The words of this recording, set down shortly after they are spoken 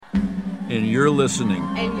And you're listening.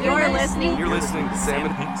 And you're listening. You're listening to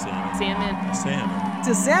Salmon.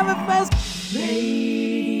 To Salmon Fest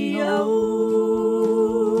Radio.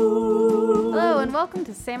 Hello and welcome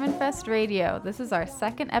to Salmon Fest Radio. This is our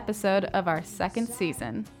second episode of our second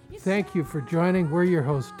season. Thank you for joining. We're your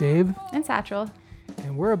hosts, Dave And Satchel.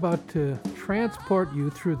 and we're about to transport you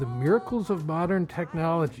through the miracles of modern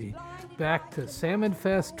technology back to Salmon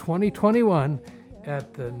Fest 2021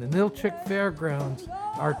 at the Ninilchik Fairgrounds,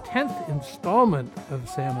 our 10th installment of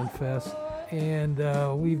Salmon Fest. And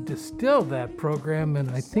we've distilled that program,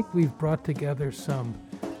 and I think we've brought together some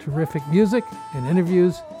terrific music and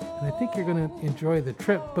interviews, and I think you're going to enjoy the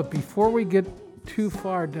trip. But before we get too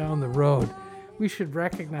far down the road, we should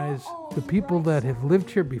recognize the people that have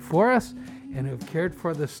lived here before us and have cared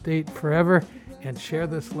for the state forever and share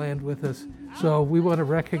this land with us. So we want to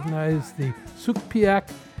recognize the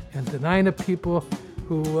Sugpiaq and Dena'ina people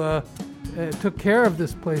who took care of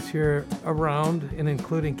this place here around, and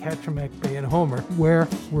including Kachemak Bay and Homer, where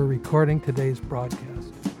we're recording today's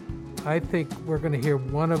broadcast. I think we're going to hear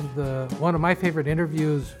one of my favorite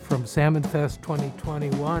interviews from Salmon Fest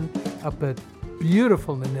 2021 up at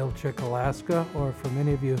beautiful Ninilchik, Alaska, or for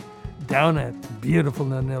many of you, down at beautiful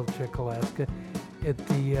Ninilchik, Alaska, at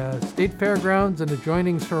the State Fairgrounds and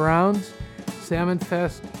adjoining surrounds. Salmon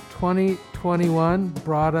Fest 2021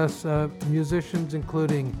 brought us musicians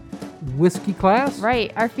including Whiskey Class.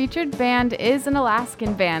 Right, our featured band is an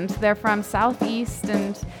Alaskan band. They're from Southeast,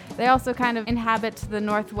 and they also kind of inhabit the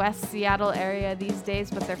Northwest Seattle area these days,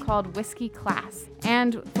 but they're called Whiskey Class.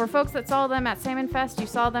 And for folks that saw them at Salmon Fest, you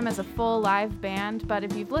saw them as a full live band, but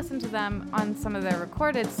if you've listened to them on some of their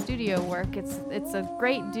recorded studio work, it's a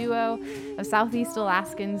great duo of Southeast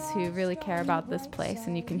Alaskans who really care about this place,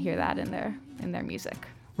 and you can hear that in their music.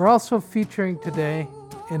 We're also featuring today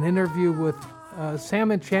an interview with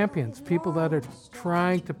salmon champions, people that are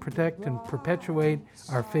trying to protect and perpetuate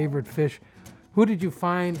our favorite fish. Who did you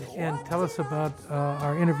find, and tell us about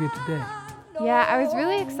our interview today? Yeah, I was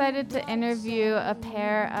really excited to interview a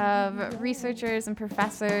pair of researchers and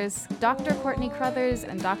professors, Dr. Courtney Crothers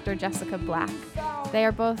and Dr. Jessica Black. They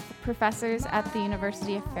are both professors at the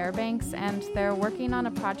University of Fairbanks, and they're working on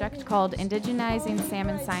a project called Indigenizing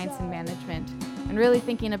Salmon Science and Management, and really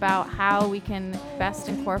thinking about how we can best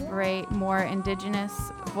incorporate more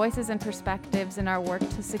indigenous voices and perspectives in our work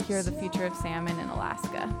to secure the future of salmon in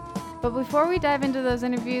Alaska. But before we dive into those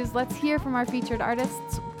interviews, let's hear from our featured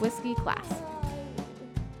artists, Whiskey Class.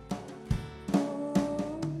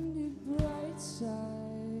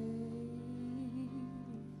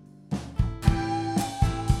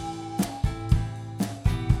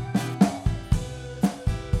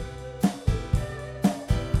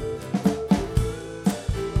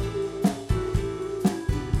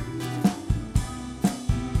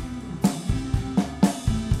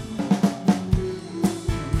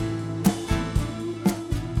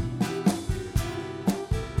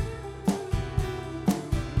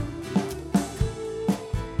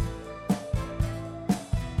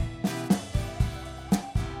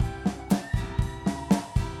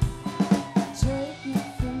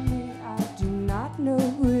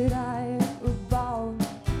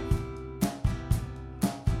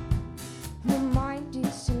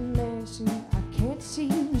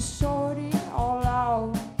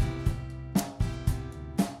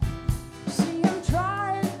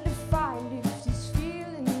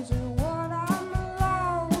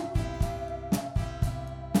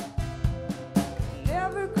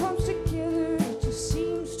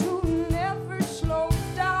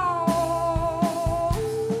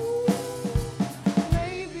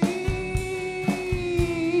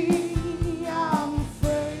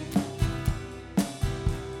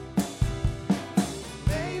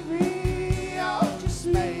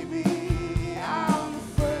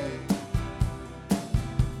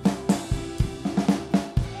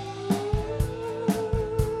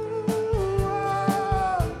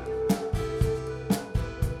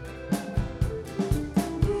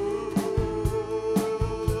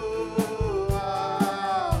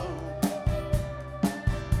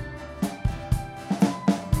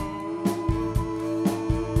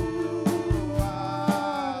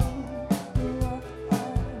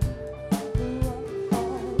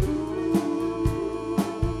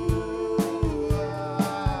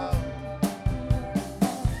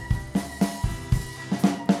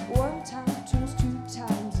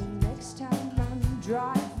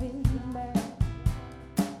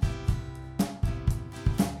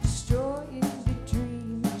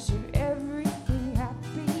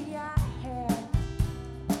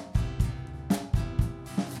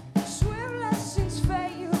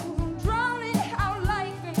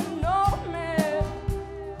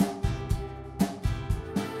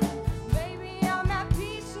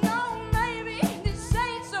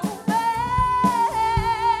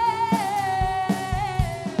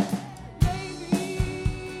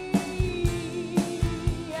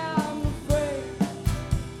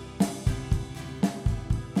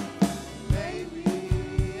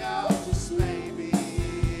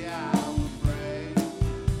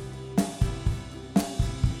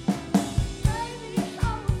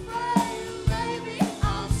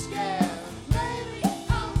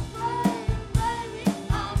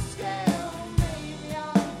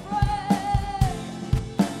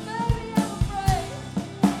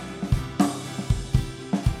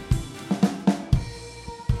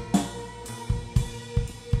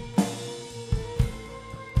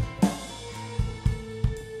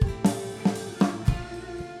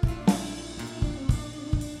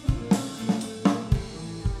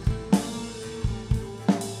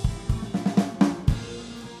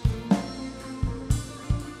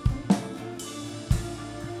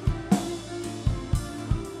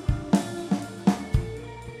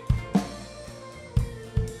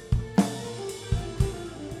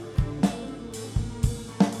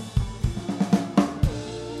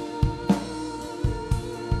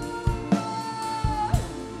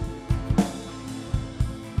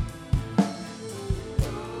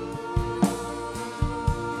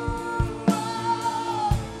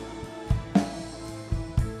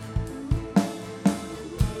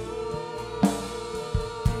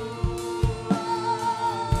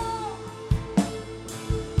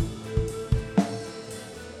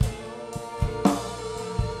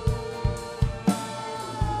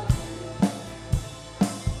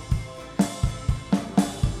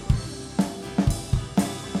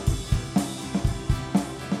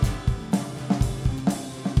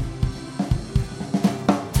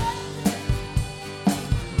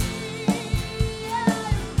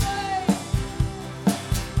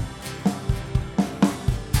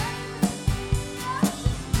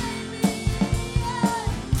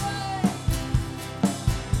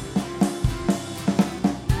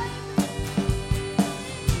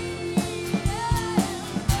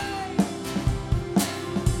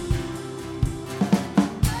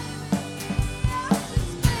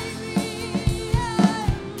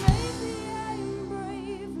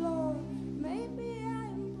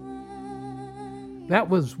 That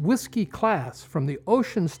was Whiskey Class from the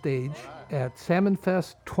Ocean Stage at Salmon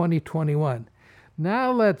Fest 2021.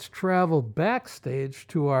 Now let's travel backstage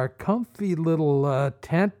to our comfy little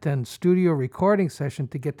tent and studio recording session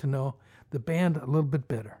to get to know the band a little bit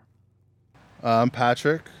better. I'm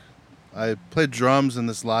Patrick. I played drums in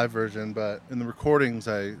this live version, but in the recordings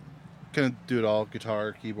I kind of do it all: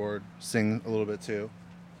 guitar, keyboard, sing a little bit too,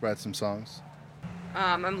 write some songs.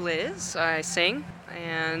 I'm Liz. I sing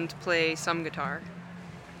and play some guitar.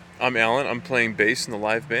 I'm Alan. I'm playing bass in the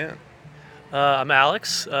live band. I'm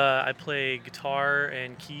Alex. I play guitar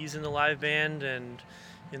and keys in the live band, and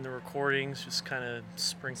in the recordings just kind of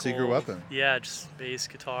sprinkle. Secret weapon. Yeah, just bass,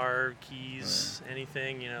 guitar, keys,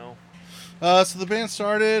 anything, you know. So the band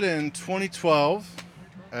started in 2012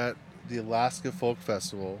 at the Alaska Folk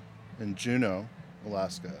Festival in Juneau,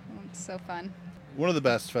 Alaska. Oh, it's so fun. One of the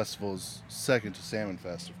best festivals, second to Salmon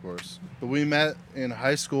Fest, of course. But we met in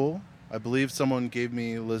high school. I believe someone gave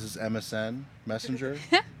me Liz's MSN Messenger.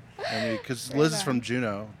 Because Liz is from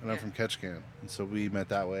Juneau and I'm from Ketchikan. And so we met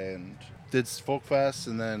that way and did Folk Fest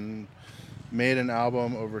and then made an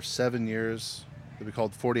album over 7 years that we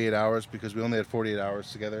called 48 Hours because we only had 48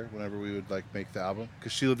 hours together whenever we would make the album.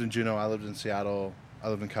 Because she lived in Juneau, I lived in Seattle, I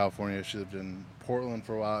lived in California, she lived in Portland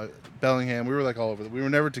for a while, Bellingham. We were all over. We were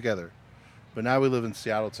never together. But now we live in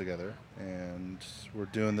Seattle together, and we're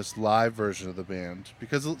doing this live version of the band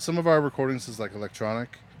because some of our recordings is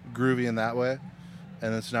electronic, groovy in that way,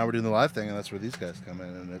 and then so now we're doing the live thing, and that's where these guys come in,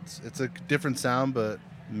 and it's a different sound, but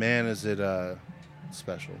man, is it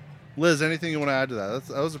special. Liz, anything you want to add to that?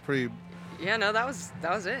 That was a pretty. Yeah, no, that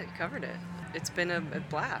was it. You covered it. It's been a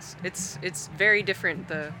blast. It's very different.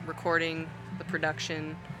 The recording, the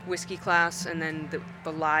production. Whiskey Class and then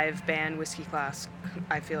the live band Whiskey Class,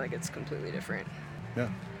 I feel like it's completely different. Yeah.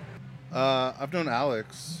 I've known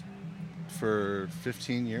Alex for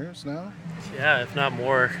 15 years now. Yeah, if not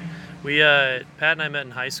more. We Pat and I met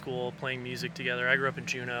in high school playing music together. I grew up in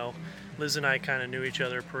Juneau. Liz and I kind of knew each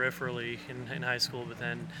other peripherally in high school, but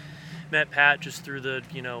then met Pat just through the,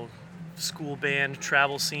 school band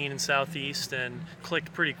travel scene in Southeast and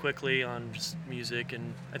clicked pretty quickly on just music,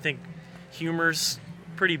 and I think humor's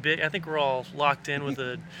pretty big. I think we're all locked in with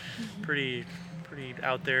a pretty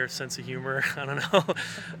out there sense of humor. I don't know.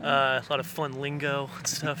 A lot of fun lingo and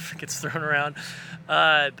stuff gets thrown around.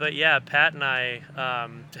 But yeah, Pat and I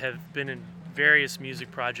have been in various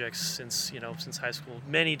music projects since high school.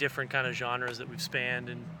 Many different kind of genres that we've spanned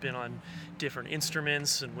and been on different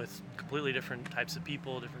instruments and with completely different types of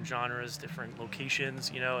people, different genres, different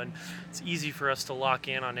locations, and it's easy for us to lock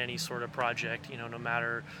in on any sort of project, no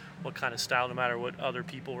matter what kind of style, no matter what other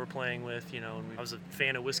people we're playing with, and I was a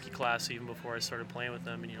fan of Whiskey Class even before I started playing with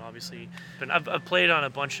them, and obviously, but I've played on a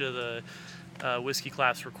bunch of the Whiskey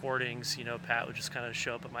Class recordings. Pat would just kind of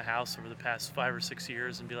show up at my house over the past 5 or 6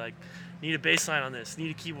 years and be like, need a bass line on this,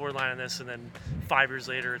 need a keyboard line on this, and then 5 years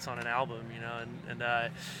later it's on an album,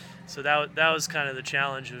 so that was kind of the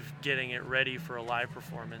challenge of getting it ready for a live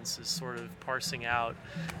performance, is sort of parsing out,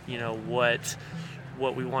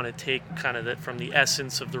 what we want to take kind of from the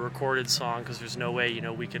essence of the recorded song, because there's no way,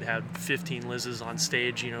 we could have 15 Liz's on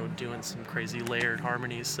stage, doing some crazy layered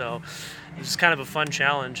harmonies. So it's just kind of a fun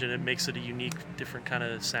challenge, and it makes it a unique, different kind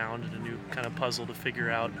of sound and a new kind of puzzle to figure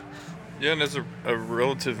out. Yeah, and as a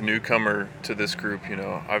relative newcomer to this group,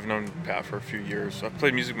 I've known Pat for a few years. I've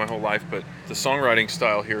played music my whole life, but the songwriting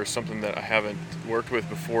style here is something that I haven't worked with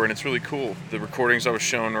before, and it's really cool. The recordings I was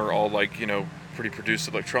shown are all pretty produced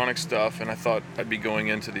electronic stuff, and I thought I'd be going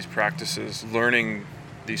into these practices learning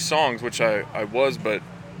these songs, which I was, but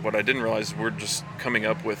what I didn't realize is we're just coming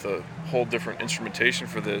up with a whole different instrumentation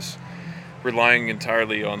for this, relying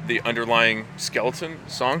entirely on the underlying skeleton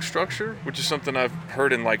song structure, which is something I've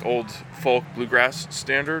heard in old folk bluegrass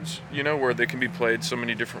standards, where they can be played so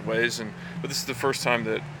many different ways, but this is the first time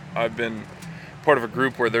that I've been part of a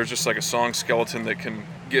group where there's just a song skeleton that can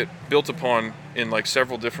get built upon in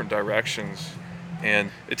several different directions.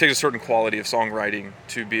 And it takes a certain quality of songwriting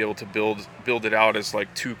to be able to build it out as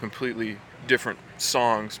two completely different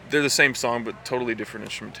songs. They're the same song, but totally different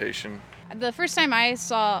instrumentation. The first time I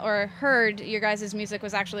saw or heard your guys' music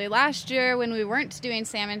was actually last year when we weren't doing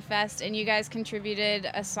Salmon Fest, and you guys contributed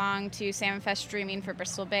a song to Salmon Fest Streaming for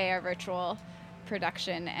Bristol Bay, our virtual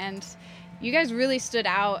production. And you guys really stood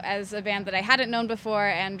out as a band that I hadn't known before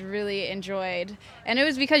and really enjoyed. And it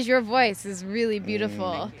was because your voice is really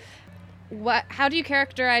beautiful. How do you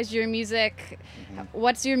characterize your music?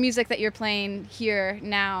 What's your music that you're playing here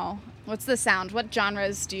now? What's the sound? What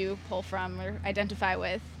genres do you pull from or identify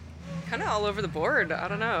with? Kind of all over the board. I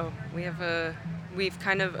don't know. We've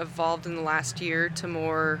kind of evolved in the last year to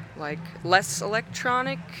more less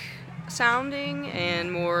electronic sounding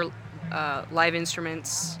and more live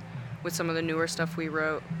instruments with some of the newer stuff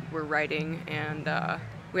we're writing. And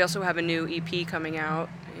we also have a new EP coming out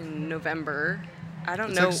in November. I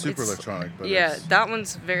don't know. Like super electronic, but that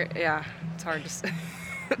one's it's hard to say.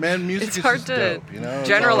 Man, music it's is hard just to dope, you know?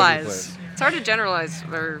 generalize. It's hard to generalize.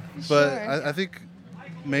 But I think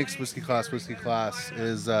makes Whiskey Class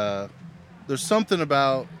is there's something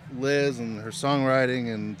about Liz and her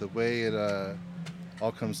songwriting and the way it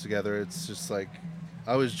all comes together. It's just like,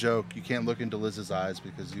 I always joke, you can't look into Liz's eyes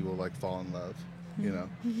because you will like fall in love, you know.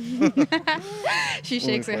 She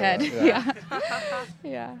shakes her head.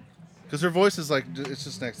 Yeah. Because her voice is like, it's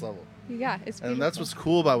just next level. Yeah, it's beautiful. And that's what's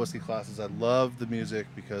cool about Whiskey Class is I love the music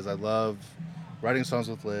because I love writing songs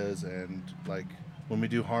with Liz, and like when we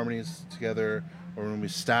do harmonies together or when we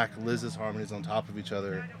stack Liz's harmonies on top of each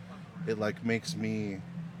other, it like makes me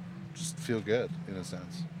just feel good in a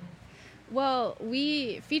sense. Well,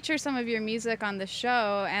 we feature some of your music on the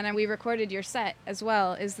show, and we recorded your set as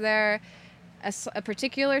well. Is there a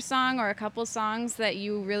particular song or a couple songs that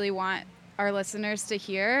you really want our listeners to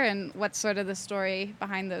hear, and what's sort of the story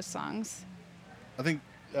behind those songs? I think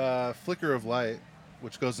Flicker of Light,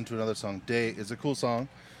 which goes into another song, Day, is a cool song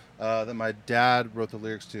that my dad wrote the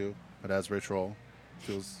lyrics to. My dad's Ray Troll.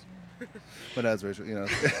 My dad's Ray Troll, you know.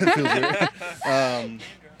 It feels weird.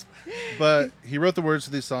 But he wrote the words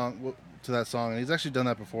to that song, and he's actually done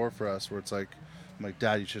that before for us, where it's like, I'm like,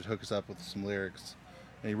 Dad, you should hook us up with some lyrics.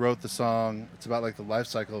 And he wrote the song. It's about like the life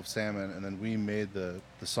cycle of salmon, and then we made the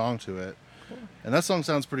song to it. Cool. And that song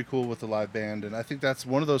sounds pretty cool with the live band, and I think that's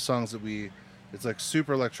one of those songs that it's like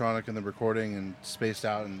super electronic in the recording and spaced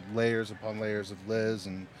out and layers upon layers of Liz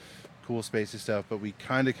and cool spacey stuff, but we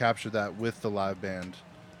kind of captured that with the live band.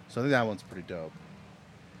 So I think that one's pretty dope.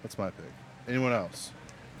 That's my pick. Anyone else?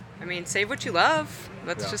 I mean, Save What You Love.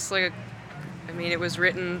 That's just like it was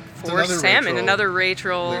written for another salmon, Ray another Ray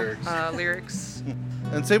Troll lyrics.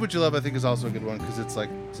 And Save What You Love, I think, is also a good one because it's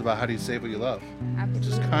about how do you save what you love. Absolutely. Which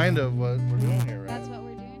is kind of what we're doing here, right? That's what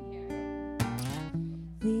we're doing here.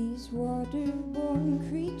 These waterborne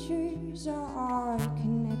creatures are our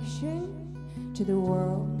connection to the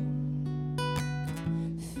world.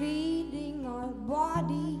 Feeding our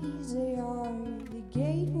bodies, they are the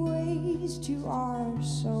gateways to our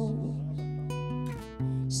souls.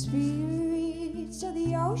 Spirits of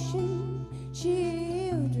the ocean,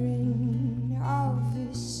 children of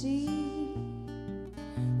the sea,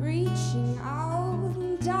 reaching out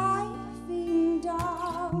and diving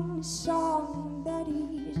down a song that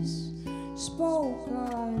is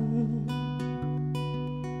spoken.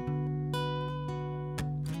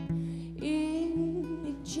 In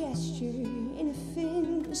a gesture, in a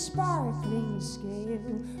thin, sparkling scale,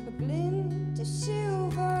 a glint of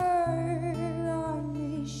silver on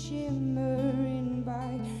the shimmering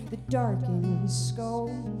by the darkened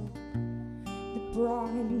skull, the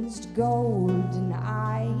bronzed golden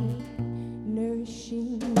eye,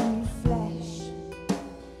 nourishing flesh,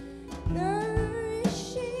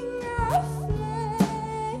 nourishing our flesh,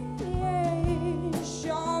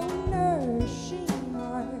 oh, nourishing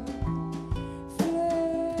our flesh.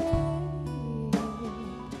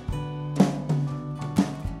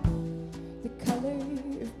 The color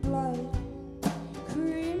of blood,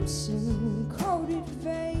 crimson coated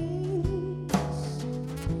veins,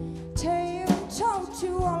 tale told to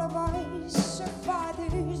all of us, our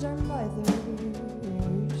fathers, our mothers,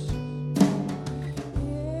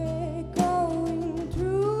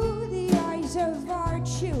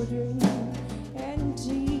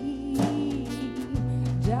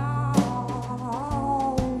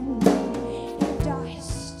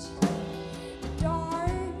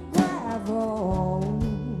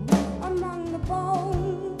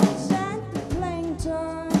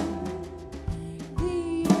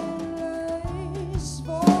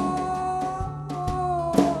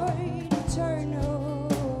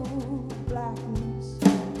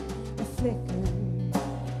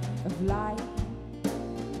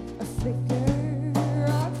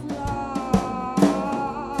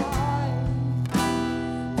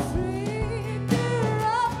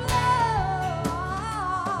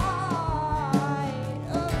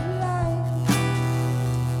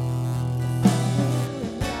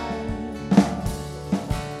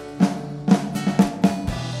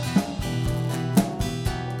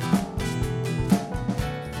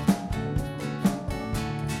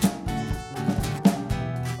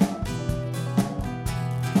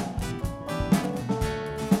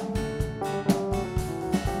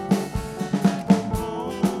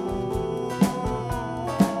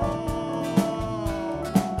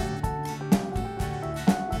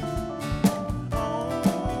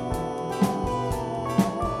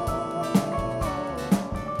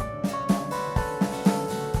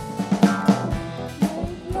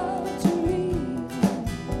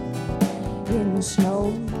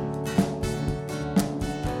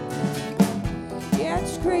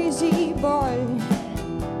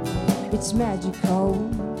 magical.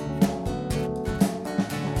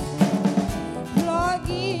 Plug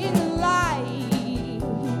in the light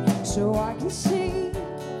so I can see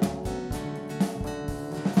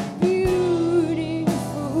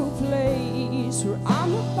beautiful place where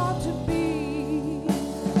I'm about to be.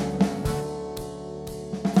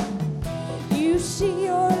 You see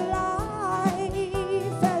your life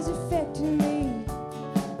has affected me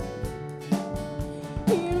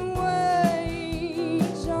in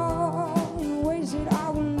ways that I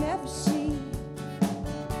will never see.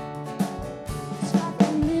 It's like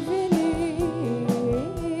I'm living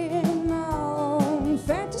in my own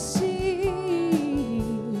fantasy,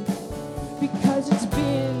 because it's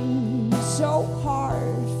been so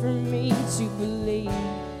hard for me to believe.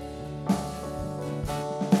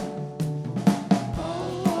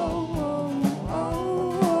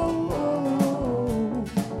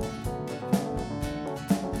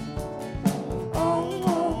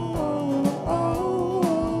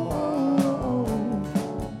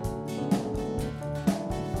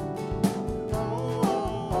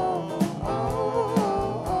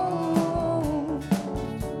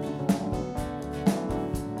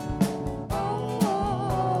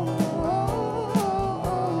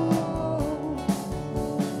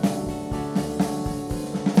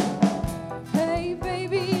 Hey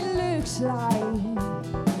baby, looks like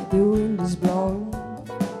the wind is blowing.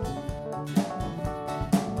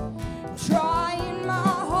 Trying my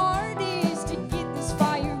hardest to get this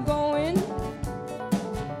fire going.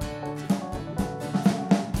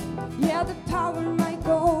 Yeah, the power might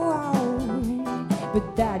go out, but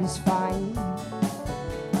that is fine.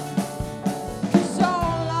 'Cause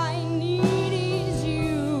all I need is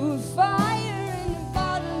you, fire and a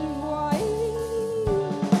bottle of wine.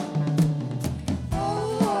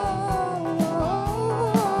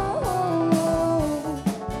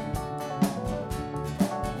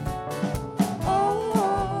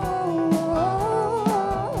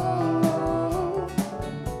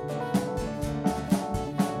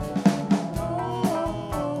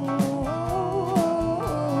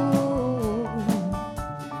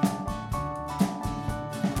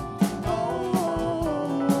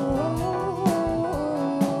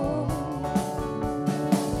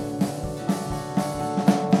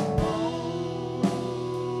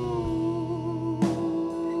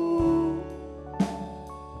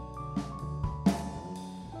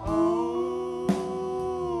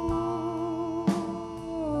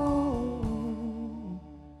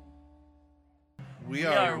 We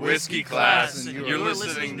are Whiskey Class, and you're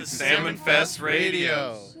listening to Salmon Fest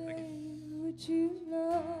Radio. What you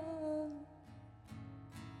love?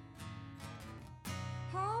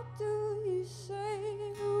 How do you say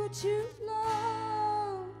what you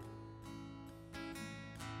love?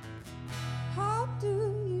 How do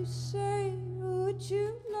you say what you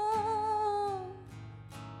love?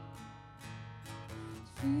 It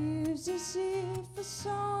feels as if I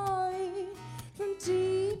saw it from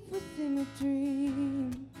deep within a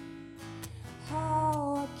dream.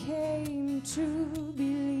 How I came to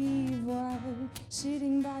believe while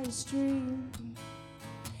sitting by a stream.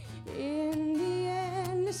 In the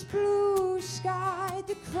endless blue sky,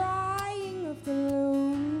 the crying of the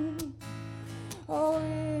loon. Oh,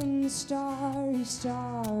 in the starry,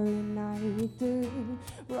 starry night, the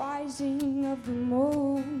rising of the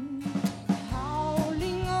moon.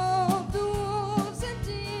 Howling of the wolves and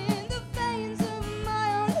in the veins of my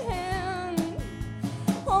own hand.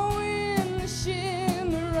 Oh, in the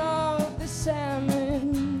shimmer of the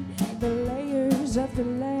salmon, the layers of the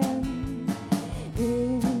land.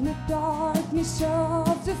 In the darkness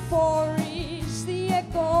of the forest, the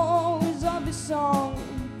echoes of the song.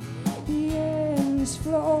 The endless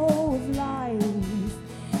flow of life,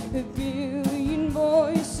 a billion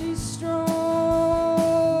voices strong.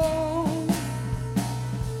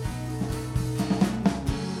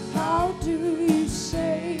 How do you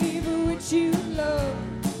savor what you love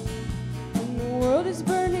when the world is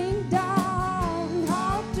burning down?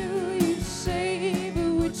 How do you savor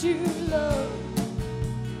what you love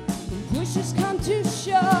when pushes come to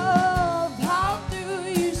shove? How do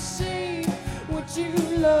you say what you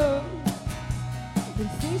love when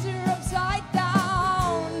things are upside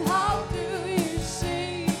down? How do you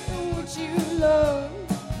say what you love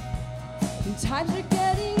when times are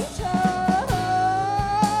getting tough?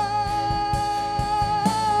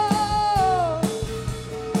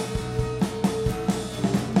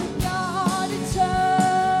 Gotta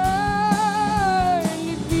turn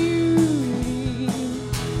to beauty.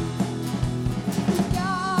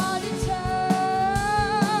 Gotta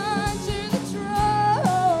turn to the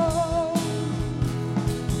throne.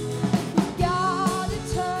 Gotta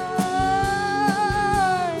turn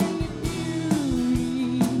to beauty.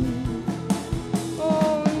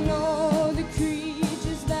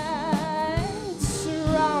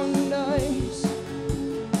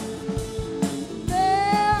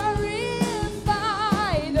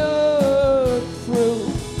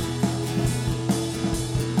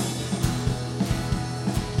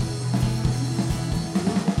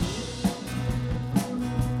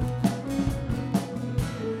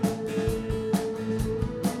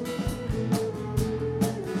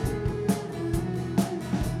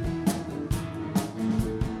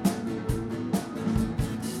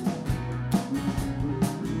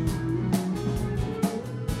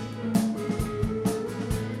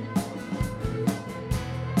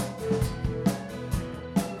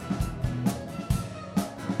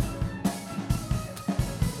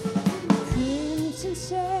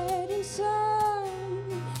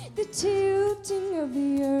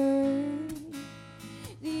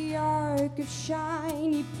 of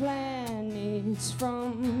shiny planets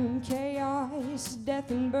from chaos, death,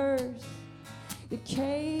 and birth. The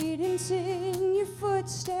cadence in your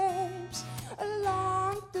footsteps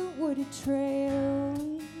along the wooded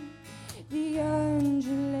trail, the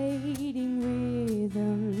undulating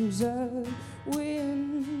rhythms of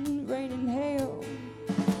wind, rain, and hail.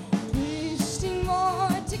 Twisting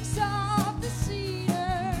vortex of the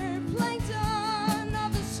cedar, plankton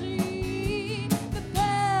of the sea, the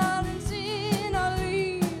patterns in our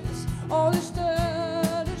leaves, all the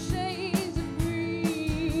stutter shades of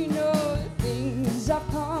green. Oh, the things I've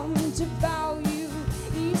come to value,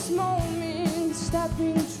 these moments that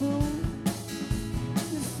ring true,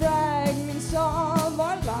 the fragments of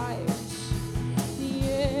our lives,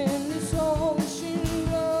 the endless ocean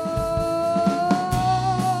glow.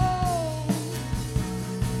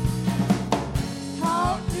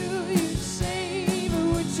 How do you savor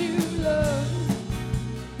what you love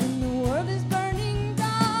when the world is burning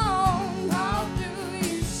down? How do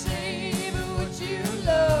you savor what you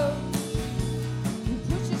love when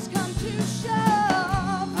pushes come to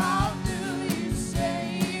shove? How do you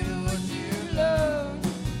savor what you love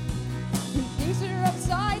when things are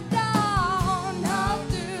upside down? How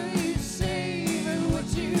do you savor what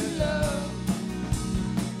you love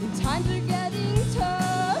when times are getting tough?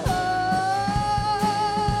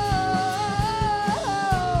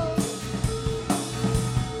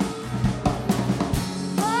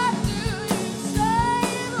 How do you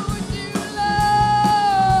savor what you love?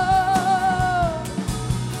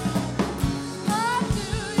 How do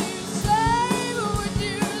you savor what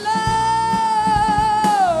you love?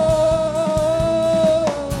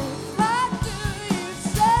 How do you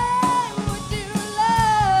savor what you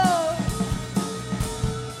love?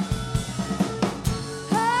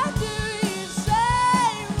 How do you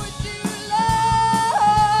savor what you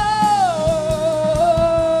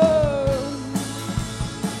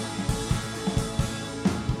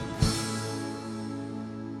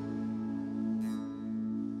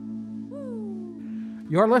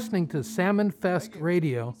You're listening to Salmon Fest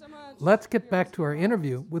Radio. Let's get back to our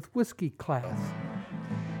interview with Whiskey Class.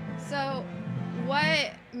 So,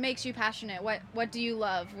 what makes you passionate? What do you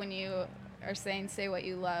love when you are saying say what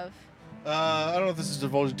you love? I don't know if this is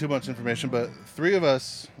divulging too much information, but 3 of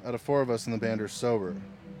us out of 4 of us in the band are sober.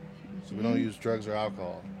 So we don't use drugs or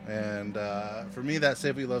alcohol. And for me, that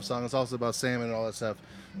Save What You Love song is also about salmon and all that stuff,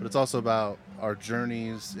 but it's also about our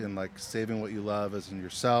journeys in like saving what you love as in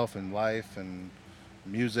yourself and life and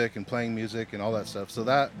music and playing music and all that stuff. So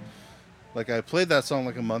that, like, I played that song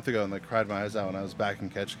like a month ago and like cried my eyes out when I was back in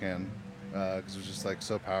Ketchikan because it was just like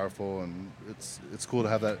so powerful, and it's cool to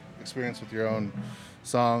have that experience with your own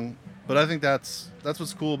song. But I think that's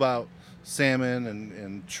what's cool about salmon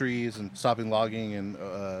and trees and stopping logging and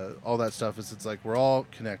all that stuff is it's like we're all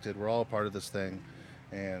connected, we're all a part of this thing,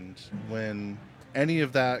 and when any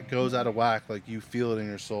of that goes out of whack, like you feel it in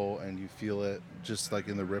your soul and you feel it just like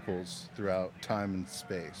in the ripples throughout time and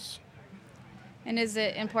space. And is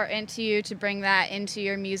it important to you to bring that into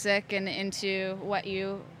your music and into what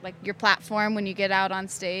you, like your platform when you get out on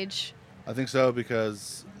stage? I think so,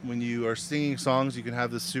 because when you are singing songs, you can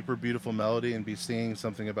have this super beautiful melody and be singing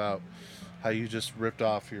something about how you just ripped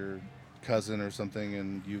off your cousin or something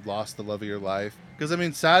and you lost the love of your life. Because I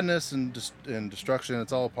mean, sadness and destruction,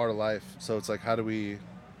 it's all a part of life. So it's like, how do we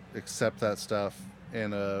accept that stuff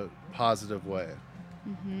in a positive way?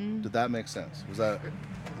 Mm-hmm. Did that make sense? Was that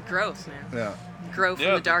growth, man? Yeah. Grow from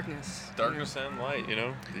the darkness. Darkness and light, the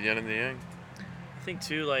yin and the yang. I think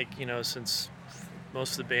too, like, since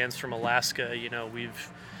most of the bands from Alaska, we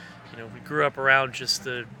grew up around just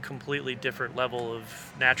the completely different level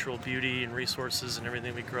of natural beauty and resources and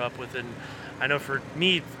everything we grew up with. And I know for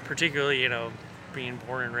me particularly, being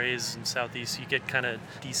born and raised in Southeast, you get kind of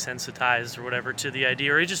desensitized or whatever to the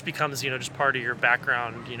idea, or it just becomes, just part of your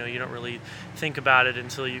background. You don't really think about it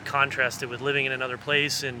until you contrast it with living in another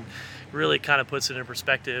place, and really kind of puts it in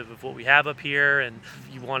perspective of what we have up here. And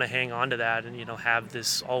you want to hang on to that and, have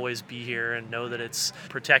this always be here and know that it's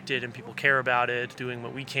protected and people care about it, doing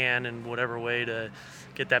what we can in whatever way to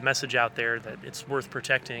get that message out there that it's worth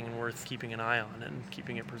protecting and worth keeping an eye on and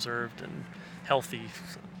keeping it preserved and healthy.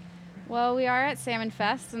 Well, we are at Salmon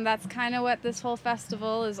Fest, and that's kind of what this whole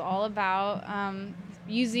festival is all about,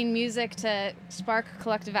 using music to spark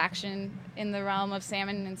collective action in the realm of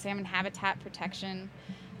salmon and salmon habitat protection.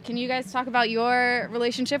 Can you guys talk about your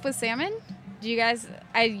relationship with salmon? Do you guys,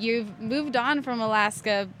 you've moved on from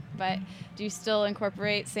Alaska, but do you still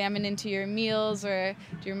incorporate salmon into your meals, or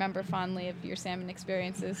do you remember fondly of your salmon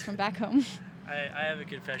experiences from back home? I have a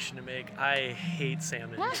confession to make. I hate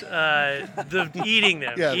salmon. Eating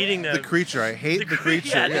them. The creature. I hate the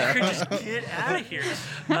creature. The creature. Just get out of here.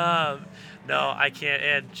 No, I can't.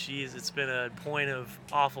 And geez, it's been a point of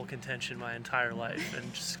awful contention my entire life,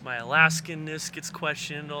 and just my Alaskanness gets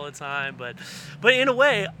questioned all the time. But in a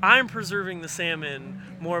way, I'm preserving the salmon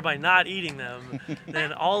more by not eating them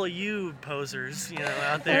than all of you posers,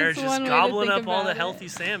 out there just gobbling up all the healthy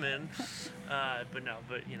salmon. But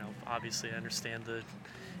obviously I understand the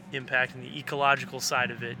impact and the ecological side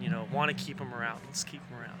of it. Want to keep them around. Let's keep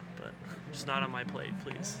them around, but just not on my plate,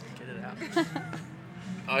 please. Get it out.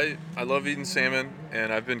 I love eating salmon,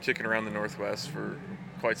 and I've been kicking around the Northwest for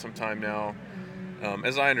quite some time now.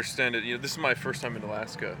 As I understand it, this is my first time in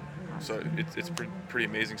Alaska, so it's pretty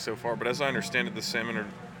amazing so far. But as I understand it, the salmon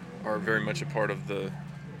are very much a part of the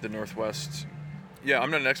Northwest. Yeah,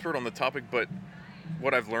 I'm not an expert on the topic, but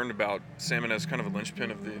what I've learned about salmon as kind of a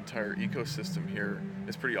linchpin of the entire ecosystem here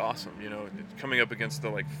is pretty awesome. Coming up against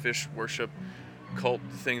the fish worship cult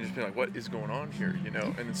thing, just being like, what is going on here?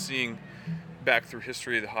 And then seeing back through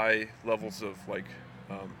history the high levels of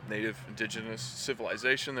native indigenous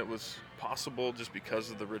civilization that was possible just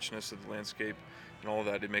because of the richness of the landscape and all of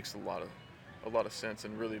that. It makes a lot of sense,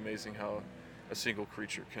 and really amazing how a single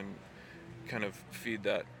creature can kind of feed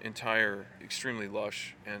that entire extremely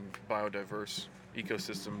lush and biodiverse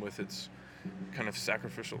ecosystem with its kind of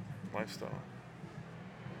sacrificial lifestyle.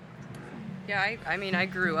 Yeah, I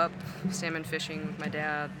grew up salmon fishing with my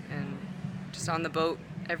dad and just on the boat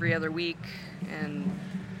every other week, and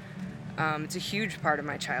it's a huge part of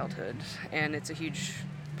my childhood, and it's a huge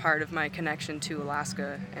part of my connection to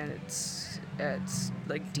Alaska, and it's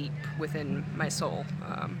deep within my soul.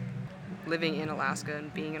 Living in Alaska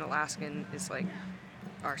and being an Alaskan is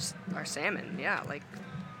our salmon. Yeah,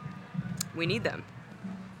 we need them.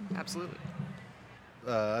 Absolutely.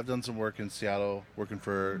 I've done some work in Seattle, working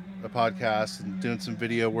for a podcast and doing some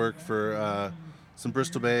video work for some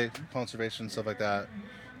Bristol Bay conservation, stuff like that.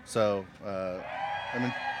 So,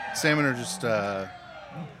 salmon are just,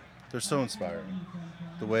 they're so inspiring.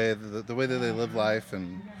 The way that they live life,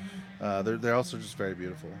 and they're also just very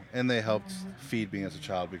beautiful. And they helped feed me as a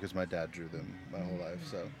child because my dad drew them my whole life,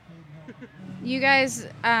 so. You guys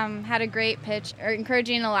had a great pitch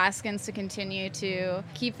encouraging Alaskans to continue to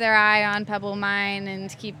keep their eye on Pebble Mine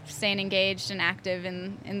and keep staying engaged and active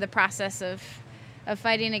in the process of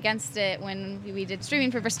fighting against it when we did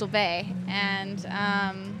streaming for Bristol Bay. And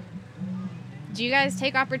do you guys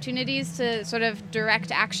take opportunities to sort of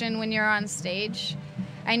direct action when you're on stage?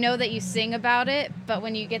 I know that you sing about it, but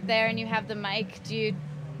when you get there and you have the mic, do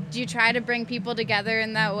you try to bring people together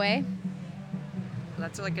in that way?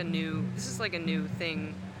 This is a new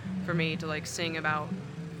thing for me to sing about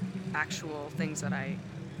actual things that I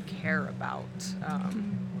care about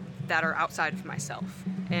that are outside of myself.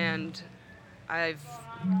 And I've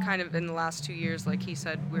kind of in the last 2 years, like he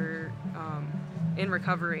said, we're in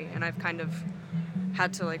recovery, and I've kind of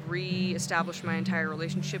had to re-establish my entire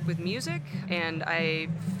relationship with music, and I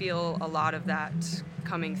feel a lot of that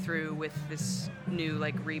coming through with this new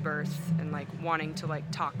rebirth and wanting to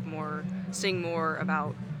talk more, sing more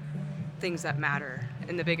about things that matter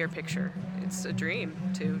in the bigger picture. It's a dream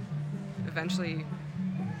to eventually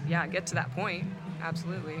get to that point.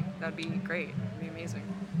 Absolutely, that'd be great. It'd be amazing.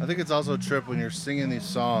 I think it's also a trip when you're singing these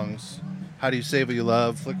songs, How Do You Save What You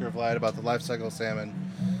Love, Flicker of Light, about the life cycle of salmon,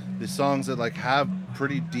 these songs that have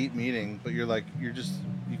pretty deep meaning, but you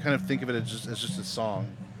kind of think of it as just a song,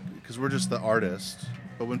 because we're just the artist.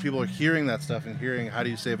 But when people are hearing that stuff and hearing How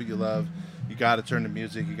Do You Save What You Love, you got to turn to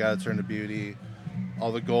music, you got to turn to beauty,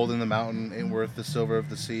 all the gold in the mountain ain't worth the silver of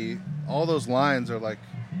the sea. All those lines are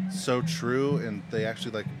so true, and they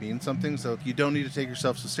actually mean something. So you don't need to take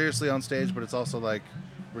yourself so seriously on stage, but it's also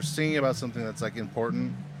we're singing about something that's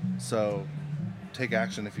important, so take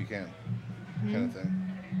action if you can, kind of thing.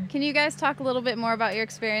 Can you guys talk a little bit more about your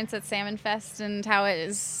experience at Salmon Fest and how it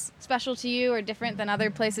is special to you or different than other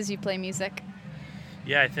places you play music?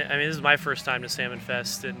 Yeah, this is my first time to Salmon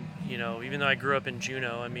Fest, and even though I grew up in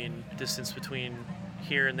Juneau, distance between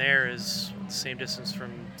here and there is the same distance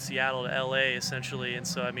from Seattle to LA essentially, and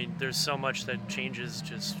so there's so much that changes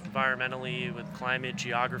just environmentally with climate,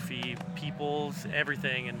 geography, people,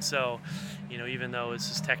 everything, and so even though it's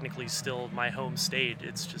just technically still my home state,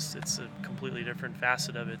 it's a completely different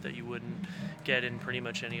facet of it that you wouldn't get in pretty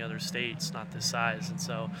much any other state. It's not this size, and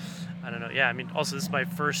so I don't know. Yeah, also this is my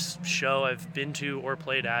first show I've been to or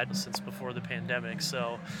played at since before the pandemic,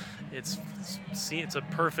 so it's a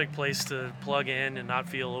perfect place to plug in and not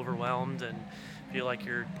feel overwhelmed and feel like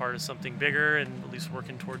you're part of something bigger and at least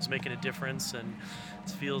working towards making a difference. And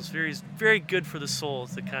it feels very, very good for the soul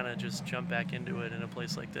to kind of just jump back into it in a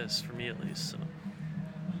place like this, for me at least. So.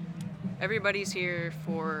 Everybody's here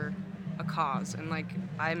for a cause, and like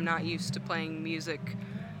I'm not used to playing music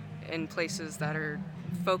in places that are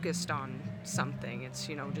focused on something. It's,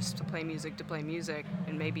 you know, just to play music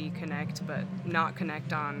and maybe connect, but not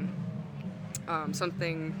connect on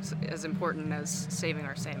something as important as saving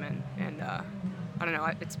our salmon. And I don't know,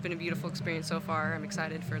 it's been a beautiful experience so far. I'm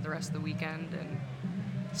excited for the rest of the weekend and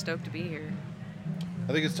stoked to be here.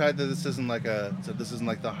 I think it's tight that this isn't like the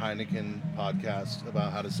Heineken podcast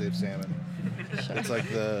about how to save salmon. It's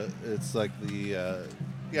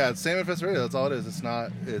Salmon Fest Radio. That's all it is. It's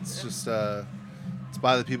not. It's just. It's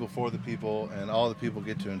by the people for the people, and all the people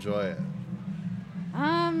get to enjoy it.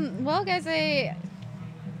 Well, guys, I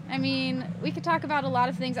mean, we could talk about a lot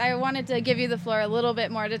of things. I wanted to give you the floor a little bit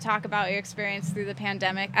more to talk about your experience through the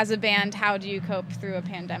pandemic. As a band, how do you cope through a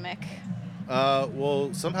pandemic?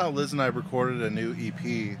 Well, somehow Liz and I recorded a new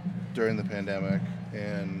EP during the pandemic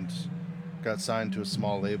and got signed to a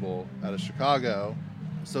small label out of Chicago.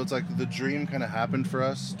 So it's like the dream kind of happened for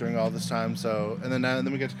us during all this time. So, and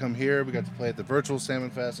then we got to come here. We got to play at the virtual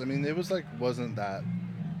Salmon Fest. I mean, it was wasn't that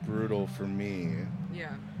brutal for me.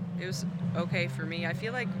 Yeah, it was okay for me. I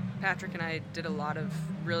feel like Patrick and I did a lot of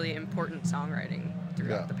really important songwriting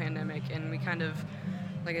throughout the pandemic, and we kind of,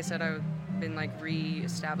 like I said, I've been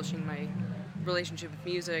re-establishing my relationship with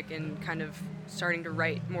music and kind of starting to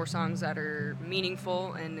write more songs that are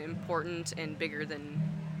meaningful and important and bigger than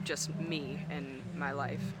just me and my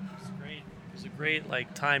life. It was a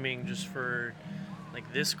great timing just for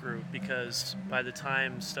this group, because by the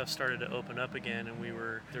time stuff started to open up again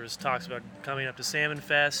and there was talks about coming up to Salmon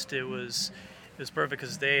Fest, it was perfect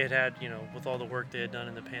because they had with all the work they had done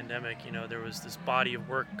in the pandemic, there was this body of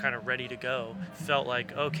work kind of ready to go. Felt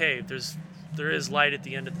like, okay, there is light at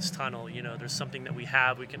the end of this tunnel. There's something that we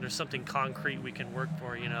have. There's something concrete we can work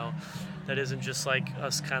for. That isn't just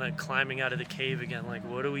us kind of climbing out of the cave again.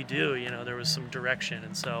 What do we do? There was some direction,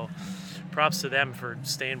 and so props to them for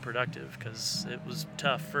staying productive, because it was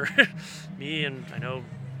tough for me and I know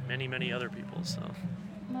many other people. So.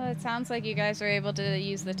 Well, it sounds like you guys were able to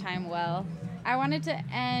use the time well. I wanted to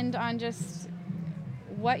end on just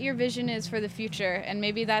what your vision is for the future, and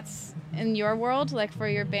maybe that's in your world, for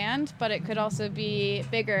your band, but it could also be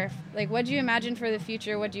bigger. What do you imagine for the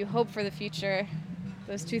future? What do you hope for the future?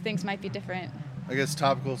 Those two things might be different. I guess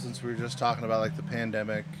topical, since we were just talking about the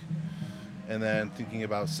pandemic, and then thinking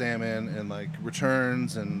about salmon and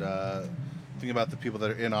returns, and thinking about the people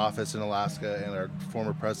that are in office in Alaska and our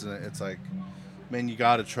former president. It's man, you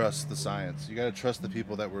got to trust the science. You got to trust the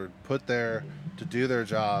people that were put there to do their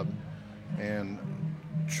job, and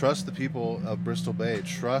trust the people of Bristol Bay.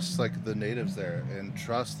 Trust the natives there, and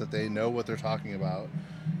trust that they know what they're talking about,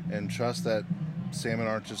 and trust that salmon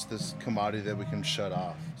aren't just this commodity that we can shut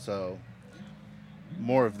off. So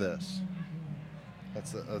more of this.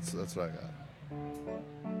 That's what I got.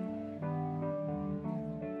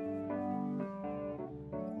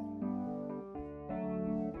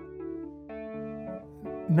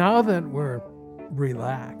 Now that we're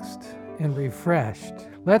relaxed and refreshed,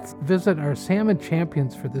 let's visit our salmon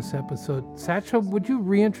champions for this episode. Satchel, would you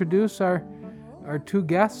reintroduce our two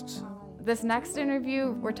guests? This next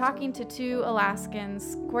interview, we're talking to two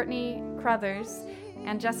Alaskans, Courtney Crothers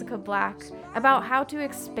and Jessica Black, about how to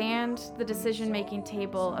expand the decision-making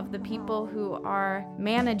table of the people who are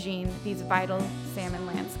managing these vital salmon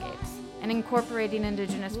landscapes and incorporating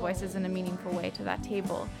Indigenous voices in a meaningful way to that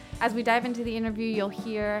table. As we dive into the interview, you'll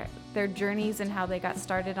hear their journeys and how they got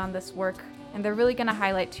started on this work, and they're really going to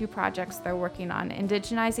highlight two projects they're working on: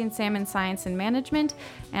 Indigenizing Salmon Science and Management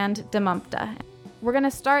and Damumpta. We're going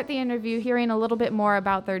to start the interview hearing a little bit more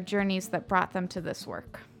about their journeys that brought them to this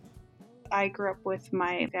work. I grew up with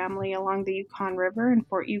my family along the Yukon River in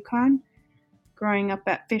Fort Yukon. Growing up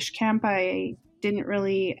at fish camp, I didn't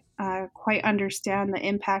really quite understand the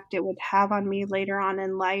impact it would have on me later on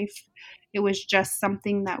in life. It was just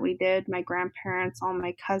something that we did. My grandparents, all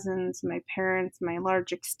my cousins, my parents, my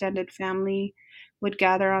large extended family would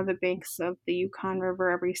gather on the banks of the Yukon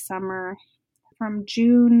River every summer from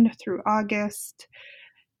June through August,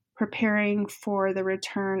 preparing for the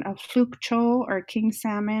return of flukcho, or king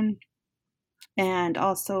salmon, and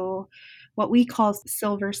also what we call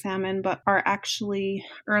silver salmon, but are actually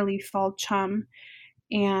early fall chum,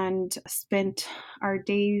 and spent our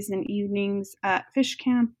days and evenings at fish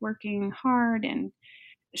camp working hard and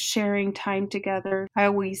sharing time together. I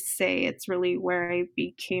always say it's really where I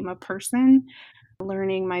became a person,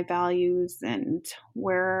 learning my values and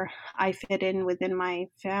where I fit in within my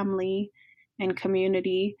family and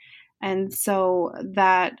community. And so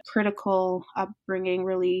that critical upbringing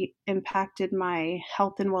really impacted my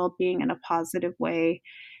health and well-being in a positive way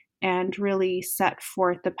and really set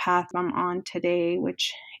forth the path I'm on today,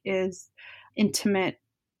 which is intimate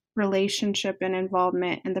relationship and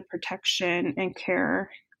involvement in the protection and care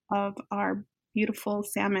of our beautiful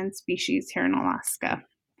salmon species here in Alaska.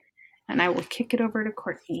 And I will kick it over to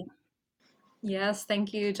Courtney. Yes,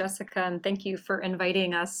 thank you, Jessica, and thank you for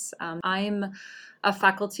inviting us. I'm a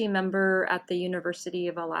faculty member at the University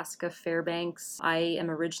of Alaska Fairbanks. I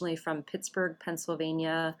am originally from Pittsburgh,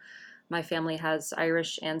 Pennsylvania. My family has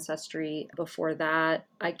Irish ancestry. Before that,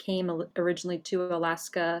 I came originally to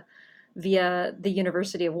Alaska via the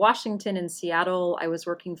University of Washington in Seattle. I was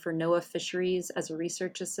working for NOAA Fisheries as a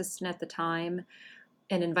research assistant at the time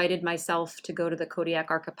and invited myself to go to the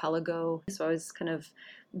Kodiak Archipelago. So I was kind of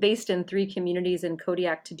based in 3 communities in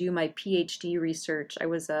Kodiak to do my PhD research. I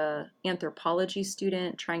was an anthropology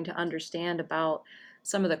student trying to understand about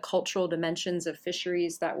some of the cultural dimensions of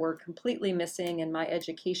fisheries that were completely missing in my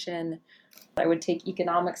education. I would take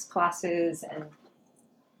economics classes, and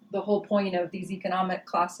the whole point of these economic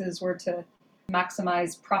classes were to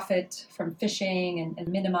maximize profit from fishing and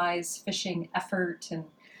minimize fishing effort. And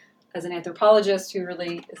as an anthropologist who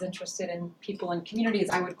really is interested in people and communities,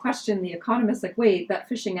 I would question the economists, like, wait, that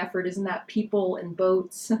fishing effort, isn't that people and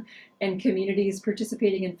boats and communities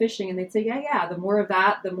participating in fishing? And they'd say, yeah, the more of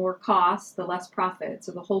that, the more cost, the less profit.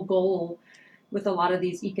 So the whole goal with a lot of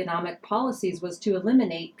these economic policies was to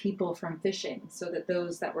eliminate people from fishing so that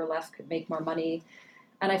those that were left could make more money.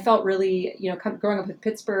 And I felt really, growing up in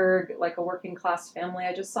Pittsburgh, like a working class family,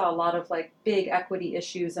 I just saw a lot of like big equity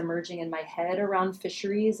issues emerging in my head around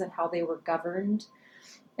fisheries and how they were governed.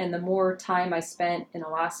 And the more time I spent in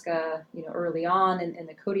Alaska, early on in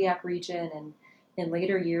the Kodiak region, and in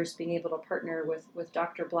later years being able to partner with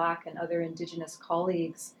Dr. Black and other Indigenous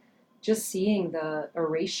colleagues, just seeing the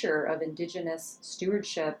erasure of Indigenous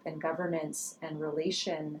stewardship and governance and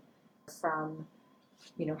relation from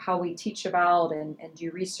how we teach about and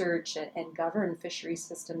do research and govern fishery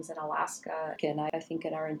systems in Alaska. And I think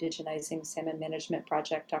in our Indigenizing Salmon Management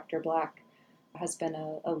project, Dr. Black has been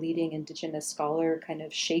a leading Indigenous scholar kind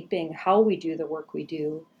of shaping how we do the work we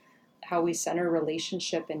do, how we center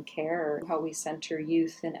relationship and care, how we center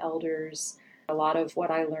youth and elders. A lot of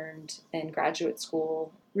what I learned in graduate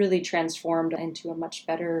school really transformed into a much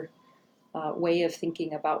better way of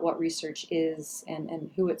thinking about what research is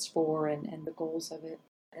and who it's for and the goals of it.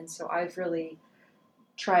 And so I've really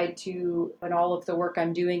tried to, in all of the work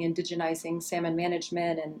I'm doing, Indigenizing Salmon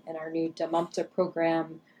Management and our new Damumta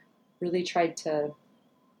program, really tried to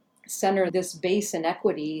center this base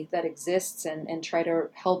inequity that exists and try to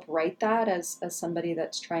help right that as somebody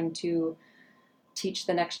that's trying to teach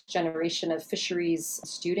the next generation of fisheries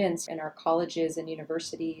students in our colleges and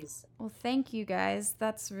universities. Well, thank you guys.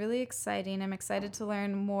 That's really exciting. I'm excited to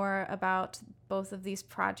learn more about both of these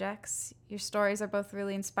projects. Your stories are both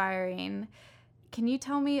really inspiring. Can you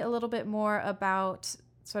tell me a little bit more about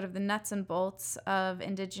sort of the nuts and bolts of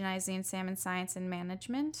indigenizing salmon science and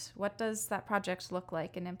management? What does that project look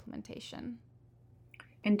like in implementation?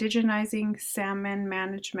 Indigenizing salmon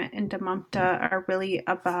management and Damumta are really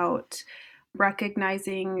about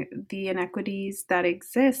recognizing the inequities that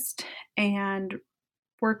exist and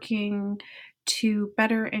working to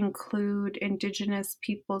better include Indigenous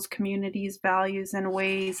peoples, communities, values, and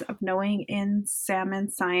ways of knowing in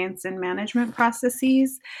salmon science and management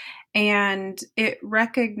processes. And it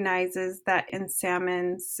recognizes that in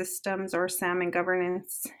salmon systems or salmon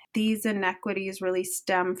governance, these inequities really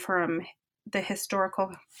stem from the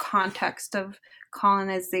historical context of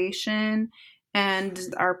colonization and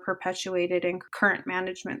are perpetuated in current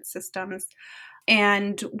management systems.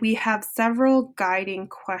 And we have several guiding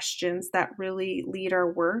questions that really lead our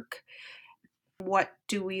work. What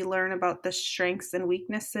do we learn about the strengths and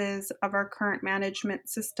weaknesses of our current management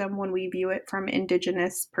system when we view it from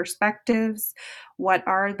Indigenous perspectives? What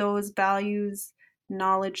are those values,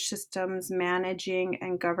 knowledge systems, managing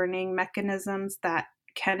and governing mechanisms that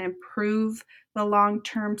can improve the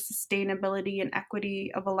long-term sustainability and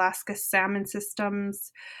equity of Alaska's salmon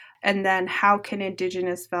systems? And then how can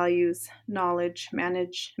Indigenous values, knowledge,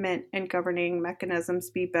 management, and governing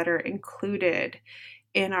mechanisms be better included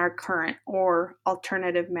in our current or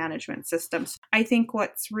alternative management systems? I think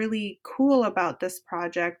what's really cool about this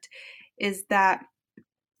project is that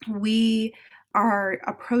we are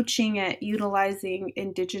approaching it utilizing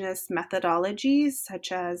Indigenous methodologies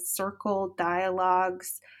such as circle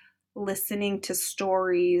dialogues, listening to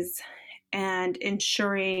stories, and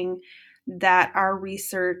ensuring that our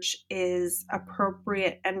research is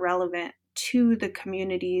appropriate and relevant to the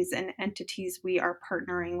communities and entities we are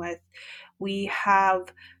partnering with. We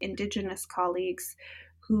have Indigenous colleagues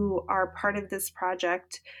who are part of this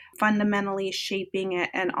project, fundamentally shaping it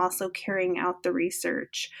and also carrying out the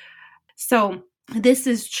research. So this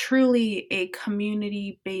is truly a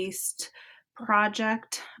community-based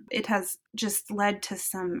project. It has just led to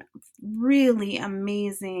some really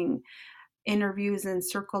amazing interviews and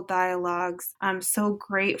circle dialogues. I'm so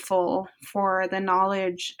grateful for the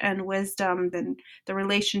knowledge and wisdom and the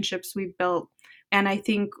relationships we've built. And I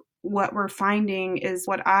think what we're finding is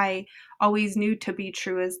what I always knew to be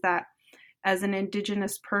true, is that as an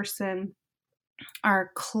Indigenous person,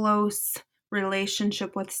 our close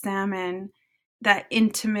relationship with salmon, that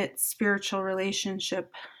intimate spiritual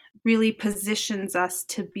relationship, really positions us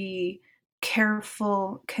to be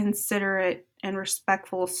careful, considerate, and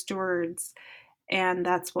respectful stewards. And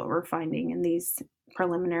that's what we're finding in these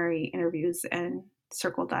preliminary interviews and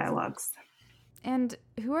circle dialogues. And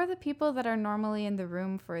who are the people that are normally in the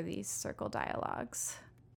room for these circle dialogues?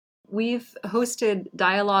 We've hosted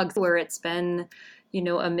dialogues where it's been,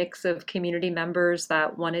 a mix of community members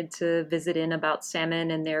that wanted to visit in about salmon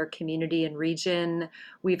in their community and region.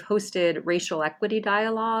 We've hosted racial equity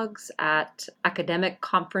dialogues at academic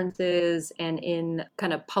conferences and in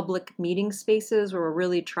kind of public meeting spaces where we're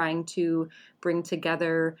really trying to bring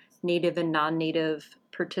together Native and non-Native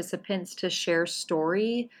participants to share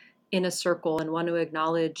story in a circle. And want to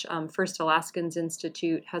acknowledge First Alaskans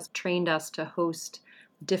Institute has trained us to host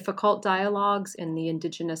difficult dialogues in the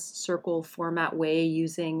Indigenous circle format way,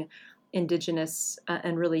 using Indigenous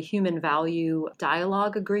and really human value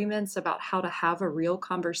dialogue agreements about how to have a real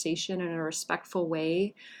conversation in a respectful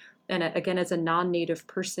way. And again, as a non-Native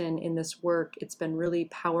person in this work, it's been really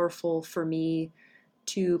powerful for me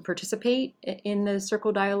to participate in the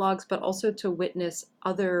circle dialogues, but also to witness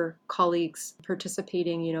other colleagues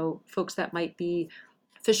participating, folks that might be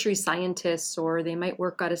fishery scientists, or they might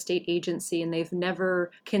work at a state agency, and they've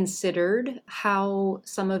never considered how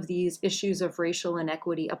some of these issues of racial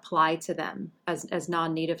inequity apply to them as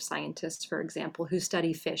non-Native scientists, for example, who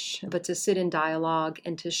study fish. But to sit in dialogue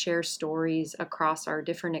and to share stories across our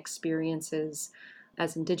different experiences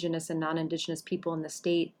as Indigenous and non-Indigenous people in the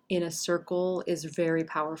state in a circle is very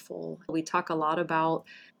powerful. We talk a lot about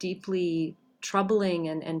deeply troubling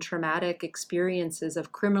and traumatic experiences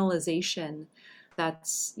of criminalization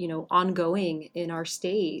that's ongoing in our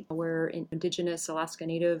state, where Indigenous Alaska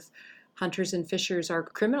Native hunters and fishers are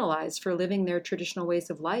criminalized for living their traditional ways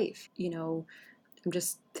of life. I'm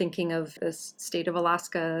just thinking of the state of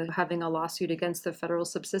Alaska having a lawsuit against the Federal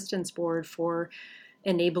Subsistence Board for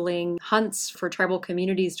enabling hunts for tribal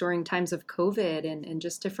communities during times of COVID, and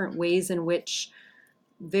just different ways in which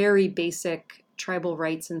very basic tribal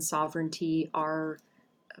rights and sovereignty are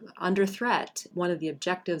under threat. One of the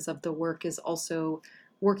objectives of the work is also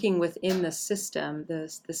working within the system,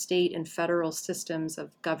 the state and federal systems of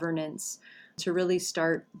governance, to really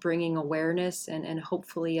start bringing awareness and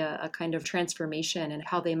hopefully a kind of transformation and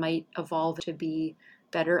how they might evolve to be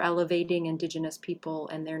better elevating Indigenous people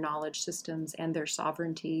and their knowledge systems and their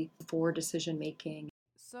sovereignty for decision making.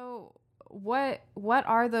 So what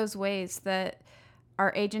are those ways that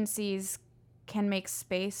our agencies can make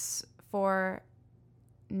space for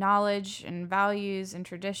knowledge and values and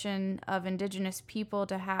tradition of Indigenous people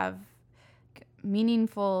to have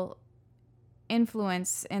meaningful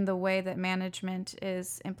influence in the way that management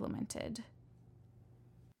is implemented?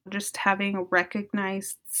 Just having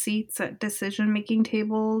recognized seats at decision-making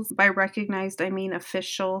tables. By recognized, I mean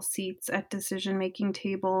official seats at decision-making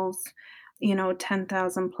tables.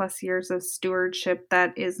 10,000 plus years of stewardship,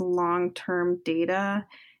 that is long-term data.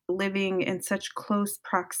 Living in such close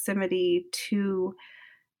proximity to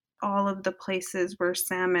all of the places where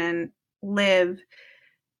salmon live,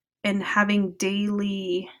 and having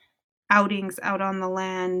daily outings out on the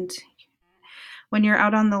land. When you're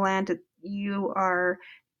out on the land, you are,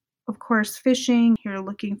 of course, fishing. You're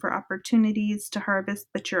looking for opportunities to harvest,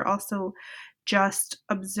 but you're also just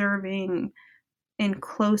observing in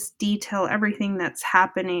close detail everything that's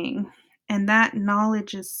happening. And that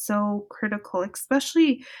knowledge is so critical,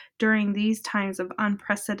 especially during these times of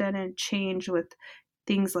unprecedented change with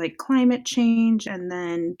things like climate change and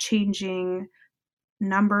then changing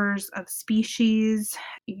numbers of species.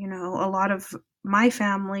 A lot of my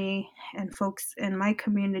family and folks in my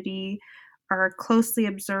community are closely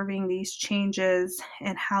observing these changes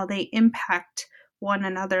and how they impact one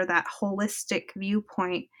another, that holistic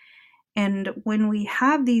viewpoint. And when we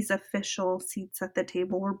have these official seats at the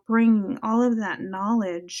table, we're bringing all of that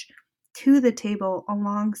knowledge to the table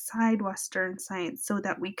alongside Western science so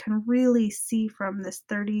that we can really see from this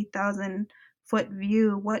 30,000 foot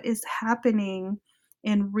view, what is happening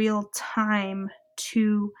in real time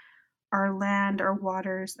to our land, our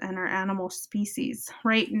waters, and our animal species.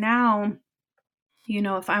 Right now,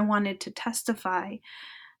 if I wanted to testify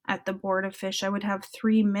at the Board of Fish, I would have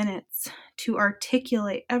 3 minutes to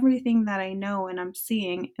articulate everything that I know and I'm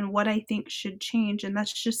seeing and what I think should change. And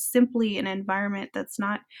that's just simply an environment that's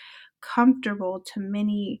not comfortable to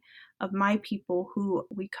many of my people who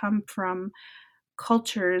we come from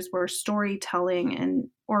cultures where storytelling and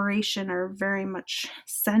oration are very much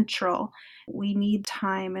central. We need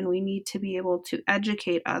time and we need to be able to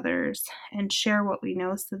educate others and share what we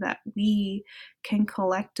know so that we can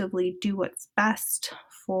collectively do what's best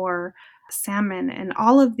for salmon and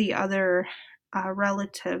all of the other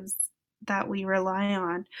relatives that we rely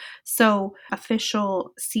on. So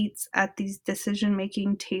official seats at these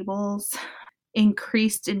decision-making tables,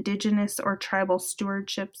 increased indigenous or tribal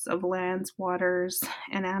stewardships of lands, waters,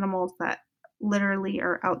 and animals that literally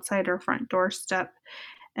are outside our front doorstep,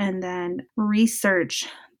 and then research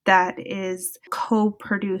that is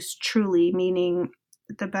co-produced truly, meaning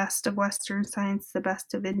the best of Western science, the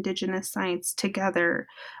best of indigenous science together.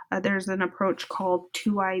 There's an approach called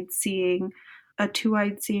two-eyed seeing, a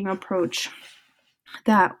two-eyed seeing approach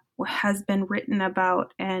that has been written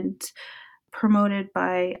about and promoted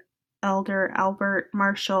by Elder Albert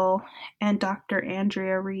Marshall and Dr.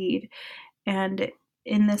 Andrea Reed. And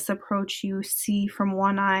in this approach, you see from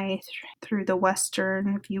one eye through the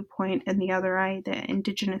Western viewpoint and the other eye, the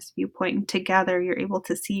indigenous viewpoint. And together, you're able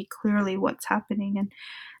to see clearly what's happening. And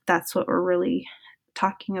that's what we're really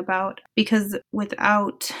talking about. Because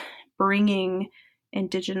without bringing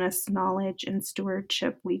indigenous knowledge and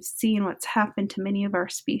stewardship, we've seen what's happened to many of our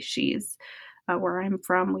species. Where I'm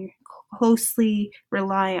from, we closely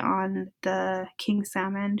rely on the king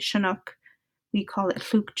salmon, Chinook. We call it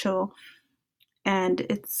Llukcho, and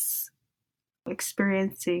it's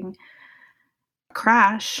experiencing a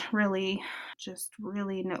crash, really, just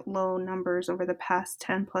really low numbers over the past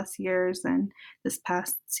 10 plus years, and this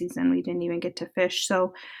past season we didn't even get to fish.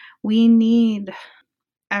 So we need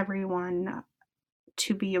everyone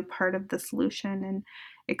to be a part of the solution, and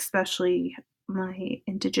especially my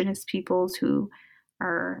indigenous peoples who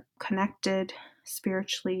are connected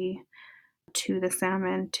spiritually to the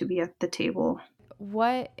salmon to be at the table.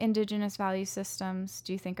 What indigenous value systems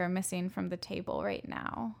do you think are missing from the table right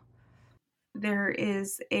now? There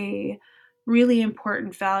is a really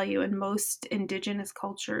important value in most indigenous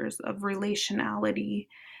cultures of relationality.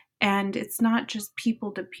 And it's not just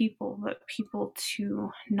people to people, but people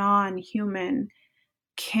to non-human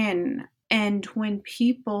kin. And when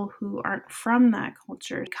people who aren't from that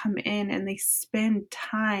culture come in and they spend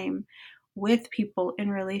time with people in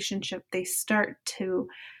relationship, they start to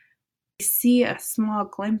see a small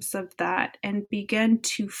glimpse of that and begin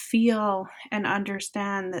to feel and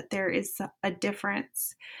understand that there is a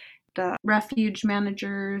difference. The refuge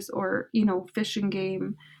managers or, fish and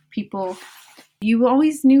game people, you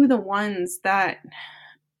always knew the ones that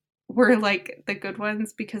were like the good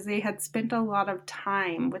ones because they had spent a lot of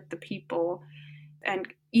time with the people. And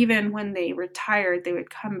even when they retired, they would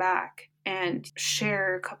come back and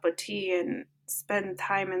share a cup of tea and spend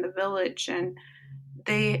time in the village. And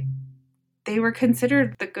they were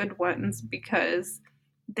considered the good ones because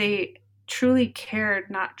they truly cared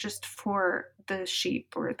not just for the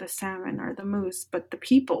sheep or the salmon or the moose, but the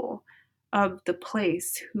people of the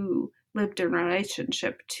place who lived in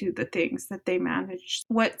relationship to the things that they managed.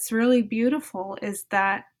 What's really beautiful is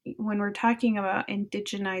that when we're talking about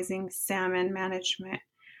indigenizing salmon management,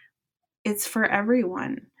 it's for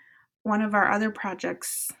everyone. One of our other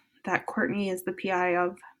projects that Courtney is the PI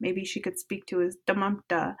of, maybe she could speak to, is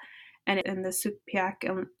Damamta. And in the Sugpiaq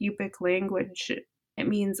and Yupik language, it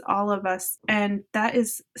means all of us. And that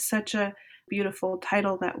is such a beautiful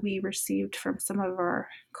title that we received from some of our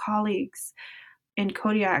colleagues in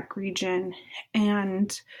Kodiak region.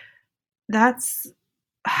 And that's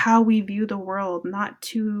how we view the world, not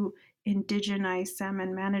to indigenize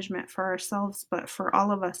salmon management for ourselves, but for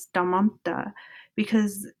all of us, Damamta,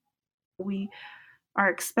 because we are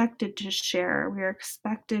expected to share. We are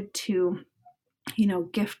expected to,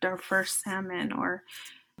 gift our first salmon or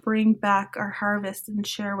bring back our harvest and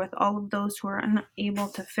share with all of those who are unable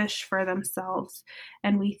to fish for themselves.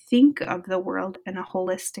 And we think of the world in a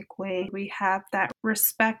holistic way. We have that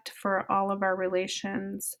respect for all of our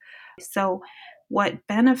relations. So what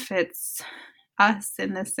benefits us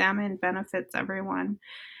in the salmon benefits everyone.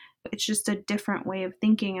 It's just a different way of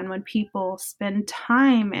thinking. And when people spend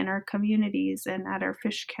time in our communities and at our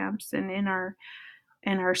fish camps and in our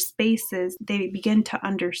spaces, they begin to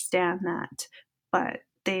understand that. But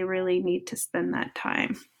they really need to spend that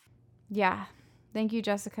time. Yeah, Thank you,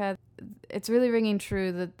 Jessica. It's really ringing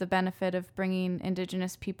true that the benefit of bringing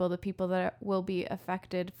Indigenous people, the people that will be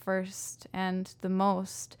affected first and the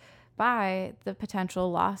most by the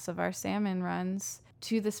potential loss of our salmon runs,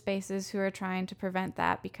 to the spaces who are trying to prevent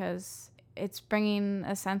that, because it's bringing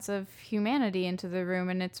a sense of humanity into the room,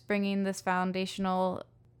 and it's bringing this foundational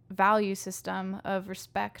value system of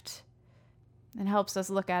respect, and helps us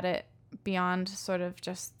look at it beyond sort of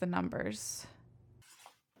just the numbers.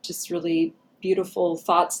 Just really beautiful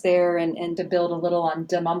thoughts there. And to build a little on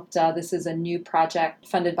Damumpta, this is a new project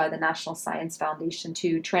funded by the National Science Foundation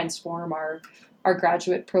to transform our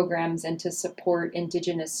graduate programs and to support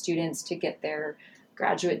Indigenous students to get their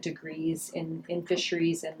graduate degrees in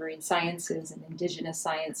fisheries and marine sciences and Indigenous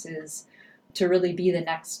sciences, to really be the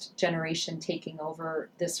next generation taking over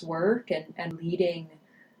this work and leading,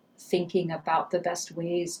 thinking about the best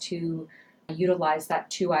ways to utilize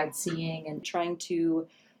that two-eyed seeing and trying to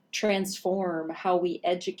transform how we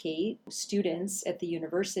educate students at the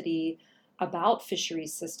university about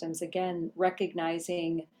fisheries systems. Again,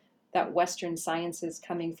 recognizing that Western sciences,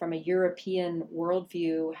 coming from a European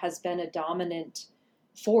worldview, has been a dominant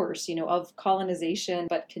force, of colonization,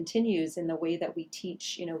 but continues in the way that we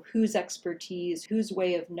teach, whose expertise, whose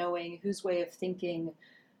way of knowing, whose way of thinking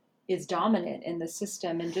is dominant in the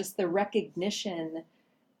system. And just the recognition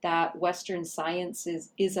that Western science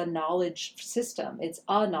is a knowledge system. It's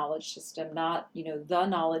a knowledge system, not, the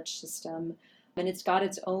knowledge system. And it's got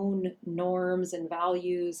its own norms and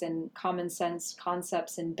values and common sense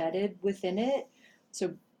concepts embedded within it.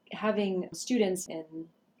 So having students and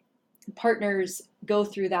partners go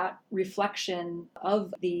through that reflection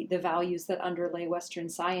of the values that underlay Western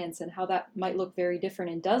science and how that might look very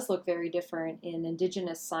different and does look very different in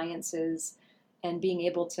Indigenous sciences, and being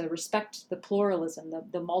able to respect the pluralism,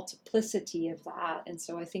 the multiplicity of that. And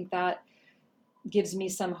so I think that gives me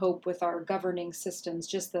some hope with our governing systems,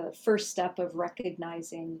 just the first step of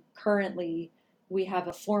recognizing currently we have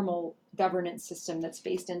a formal governance system that's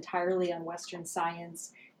based entirely on Western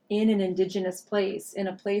science in an Indigenous place, in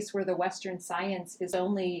a place where the Western science is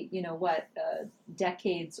only,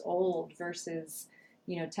 decades old versus,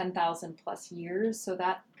 10,000 plus years. So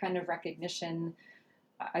that kind of recognition,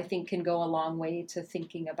 I think, can go a long way to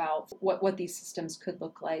thinking about what these systems could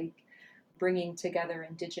look like, bringing together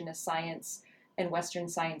Indigenous science and Western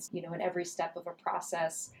science, in every step of a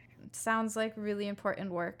process. It sounds like really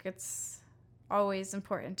important work. It's always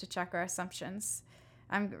important to check our assumptions.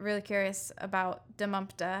 I'm really curious about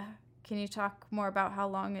Damumpta. Can you talk more about how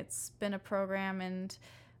long it's been a program and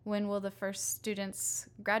when will the first students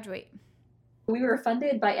graduate? We were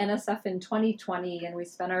funded by NSF in 2020, and we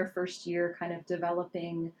spent our first year kind of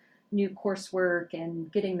developing new coursework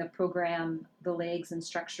and getting the program the legs and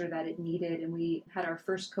structure that it needed. And we had our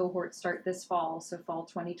first cohort start this fall, so fall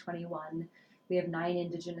 2021. We have 9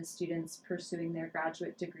 Indigenous students pursuing their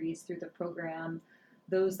graduate degrees through the program.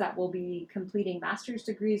 Those that will be completing master's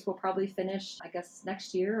degrees will probably finish, I guess,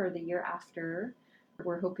 next year or the year after.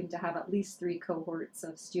 We're hoping to have at least 3 cohorts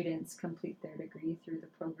of students complete their degree through the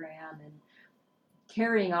program, and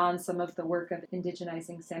carrying on some of the work of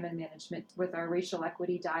indigenizing salmon management with our racial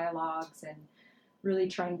equity dialogues, and really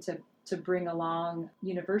trying to bring along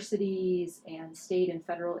universities and state and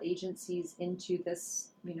federal agencies into this,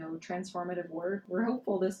 transformative work. We're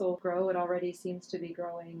hopeful this will grow. It already seems to be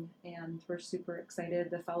growing, and we're super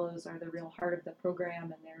excited. The fellows are the real heart of the program,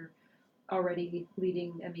 and they're already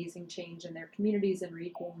leading amazing change in their communities and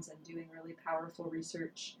regions and doing really powerful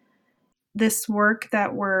research. This work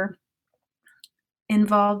that we're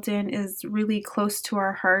involved in is really close to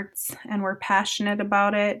our hearts, and we're passionate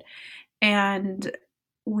about it, and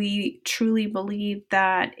we truly believe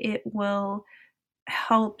that it will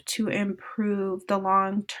help to improve the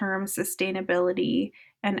long-term sustainability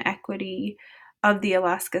and equity of the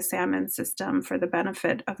Alaska salmon system for the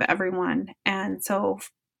benefit of everyone. And so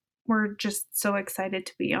we're just so excited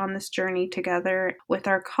to be on this journey together with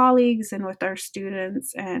our colleagues and with our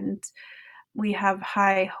students, and we have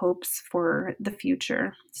high hopes for the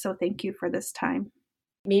future. So thank you for this time.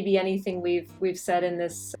 Maybe anything we've said in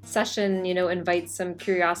this session, invites some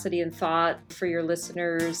curiosity and thought for your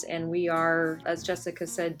listeners. And we are, as Jessica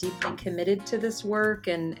said, deeply committed to this work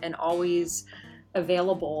and always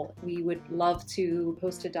available. We would love to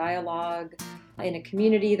host a dialogue in a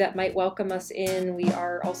community that might welcome us in. We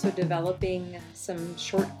are also developing some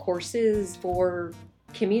short courses for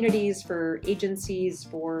communities, for agencies,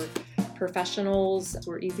 for professionals.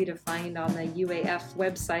 We're easy to find on the UAF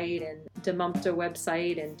website and Damumpta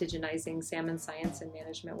website, Indigenizing Salmon Science and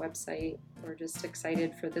Management website. We're just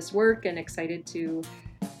excited for this work and excited to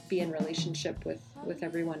be in relationship with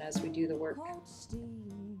everyone as we do the work.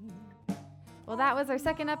 Well, that was our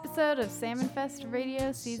second episode of Salmon Fest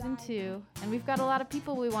Radio Season 2, and we've got a lot of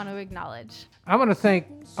people we want to acknowledge. I want to thank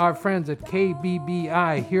our friends at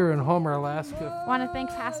KBBI here in Homer, Alaska. I want to thank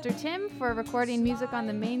Pastor Tim for recording music on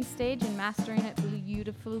the main stage and mastering it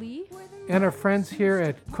beautifully. And our friends here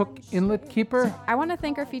at Cook Inlet Keeper. I want to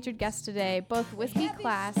thank our featured guests today, both Whiskey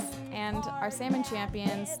Class and our salmon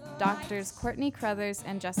champions, Doctors Courtney Crothers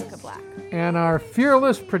and Jessica Black. And our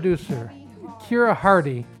fearless producer, Kira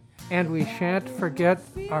Hardy. And we shan't forget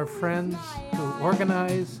our friends who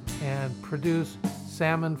organize and produce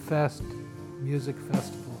Salmon Fest Music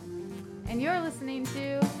Festival. And you're listening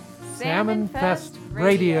to Salmon Fest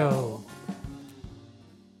Radio.